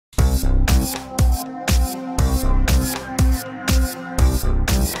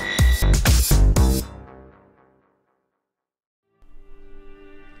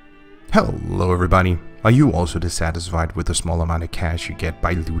Hello everybody, are you also dissatisfied with the small amount of cash you get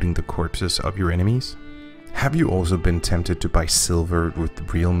by looting the corpses of your enemies? Have you also been tempted to buy silver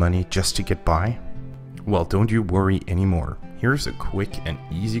with real money just to get by? Well, don't you worry anymore. Here's a quick and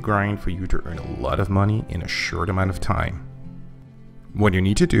easy grind for you to earn a lot of money in a short amount of time. What you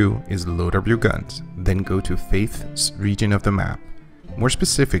need to do is load up your guns, then go to Faith's region of the map, more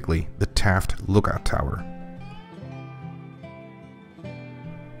specifically the Taft Lookout Tower.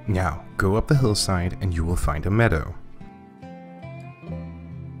 Now, go up the hillside and you will find a meadow.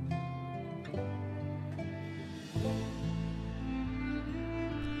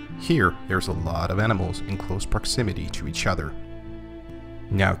 Here, there's a lot of animals in close proximity to each other.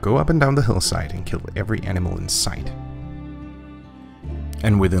 Now go up and down the hillside and kill every animal in sight.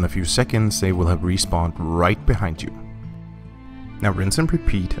 And within a few seconds they will have respawned right behind you. Now rinse and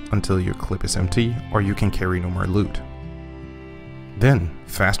repeat until your clip is empty or you can carry no more loot. Then,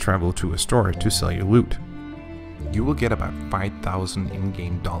 fast travel to a store to sell your loot. You will get about 5,000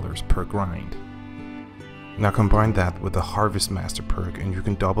 in-game dollars per grind. Now combine that with the Harvest Master perk and you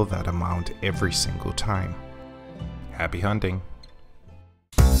can double that amount every single time. Happy hunting!